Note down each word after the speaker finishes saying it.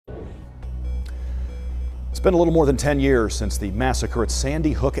It's been a little more than 10 years since the massacre at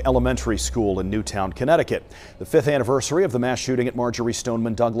Sandy Hook Elementary School in Newtown, Connecticut. The 5th anniversary of the mass shooting at Marjorie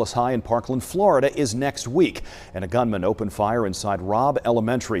Stoneman Douglas High in Parkland, Florida is next week. And a gunman opened fire inside Robb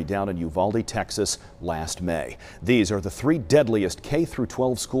Elementary down in Uvalde, Texas last May. These are the 3 deadliest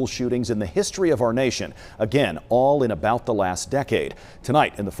K-12 school shootings in the history of our nation. Again, all in about the last decade.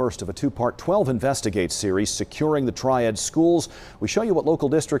 Tonight, in the first of a 2-part 12 Investigate series, Securing the Triad Schools, we show you what local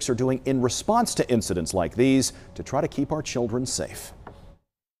districts are doing in response to incidents like these to try to keep our children safe.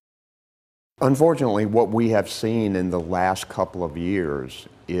 Unfortunately, what we have seen in the last couple of years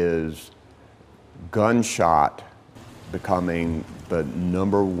is gunshot becoming the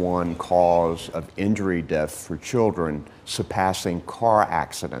 #1 cause of injury death for children, surpassing car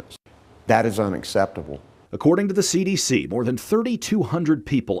accidents. That is unacceptable. According to the CDC, more than 3,200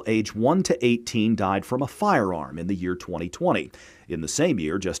 people aged 1 to 18 died from a firearm in the year 2020. In the same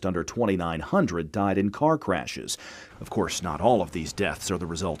year, just under 2,900 died in car crashes. Of course, not all of these deaths are the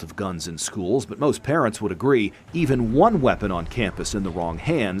result of guns in schools, but most parents would agree even one weapon on campus in the wrong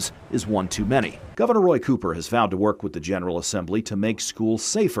hands is one too many. Governor Roy Cooper has vowed to work with the General Assembly to make schools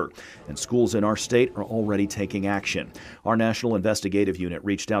safer, and schools in our state are already taking action. Our National Investigative Unit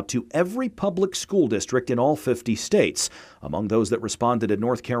reached out to every public school district in all 50 states. Among those that responded in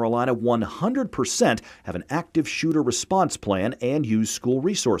North Carolina, 100% have an active shooter response plan and use school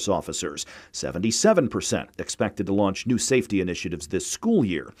resource officers. 77% expected to launch new safety initiatives this school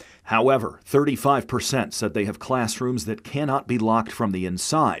year. However, 35% said they have classrooms that cannot be locked from the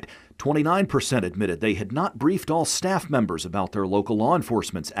inside. 29% admitted they had not briefed all staff members about their local law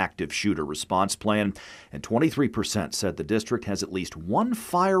enforcement's active shooter response plan, and 23% said the district has at least one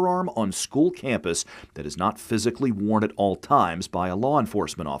firearm on school campus that is not physically worn at all times by a law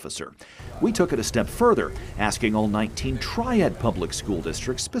enforcement officer. We took it a step further, asking all 19 triad public school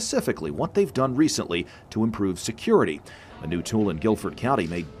districts specifically what they've done recently to improve security. A new tool in Guilford County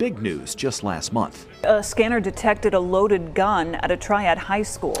made big news just last month. A scanner detected a loaded gun at a triad high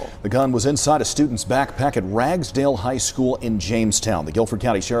school. The gun was inside a student's backpack at Ragsdale High School in Jamestown. The Guilford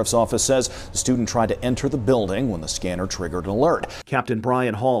County Sheriff's Office says the student tried to enter the building when the scanner triggered an alert. Captain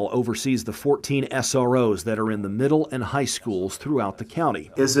Brian Hall oversees the 14 SROs that are in the middle and high schools throughout the county.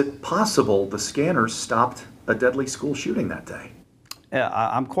 Is it possible the scanner stopped a deadly school shooting that day?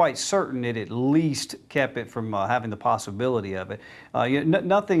 I'm quite certain it at least kept it from having the possibility of it.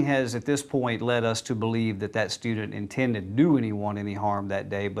 Nothing has at this point led us to believe that that student intended to do anyone any harm that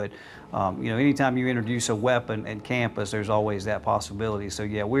day, but anytime you introduce a weapon at campus, there's always that possibility. So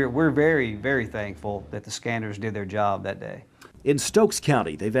yeah, we're very, very thankful that the scanners did their job that day. In Stokes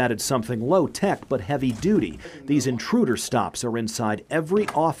County, they've added something low-tech but heavy-duty. These intruder stops are inside every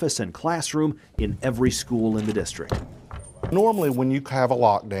office and classroom in every school in the district. Normally, when you have a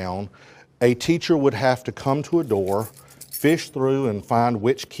lockdown, a teacher would have to come to a door, fish through and find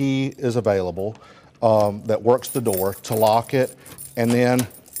which key is available that works the door to lock it, and then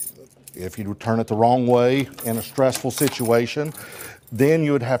if you turn it the wrong way in a stressful situation, then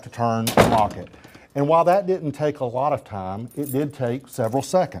you would have to turn and lock it. And while that didn't take a lot of time, it did take several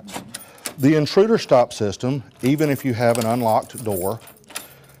seconds. The intruder stop system, even if you have an unlocked door,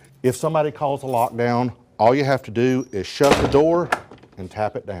 if somebody calls a lockdown, all you have to do is shut the door and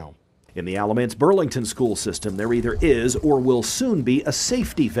tap it down. In the Alamance-Burlington school system, there either is or will soon be a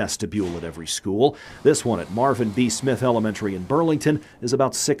safety vestibule at every school. This one at Marvin B. Smith Elementary in Burlington is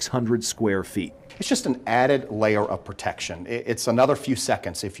about 600 square feet. It's just an added layer of protection. It's another few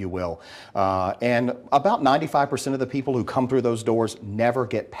seconds, if you will. And about 95% of the people who come through those doors never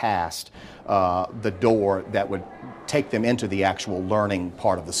get past the door that would take them into the actual learning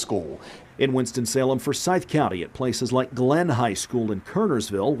part of the school. In Winston-Salem, Forsyth County, at places like Glenn High School in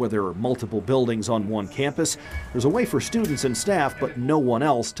Kernersville, where there are multiple buildings on one campus, there's a way for students and staff, but no one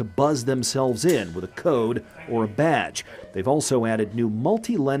else, to buzz themselves in with a code or a badge. They've also added new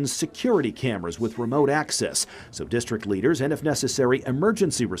multi-lens security cameras with remote access, so district leaders and, if necessary,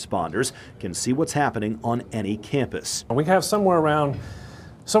 emergency responders can see what's happening on any campus. We have somewhere around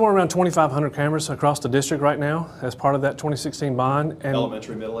 2,500 cameras across the district right now as part of that 2016 bond. And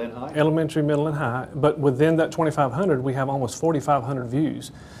elementary, middle, and high? Elementary, middle, and high. But within that 2,500, we have almost 4,500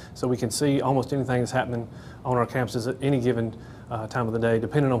 views. So we can see almost anything that's happening on our campuses at any given time of the day,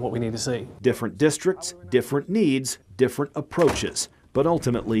 depending on what we need to see. Different districts, different needs, different approaches, but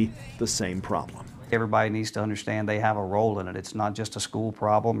ultimately the same problem. Everybody needs to understand they have a role in it. It's not just a school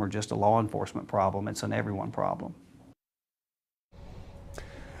problem or just a law enforcement problem. It's an everyone problem.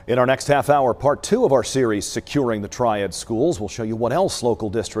 In our next half hour, part 2 of our series, Securing the Triad Schools, we'll show you what else local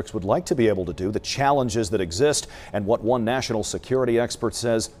districts would like to be able to do, the challenges that exist, and what one national security expert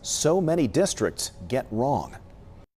says so many districts get wrong.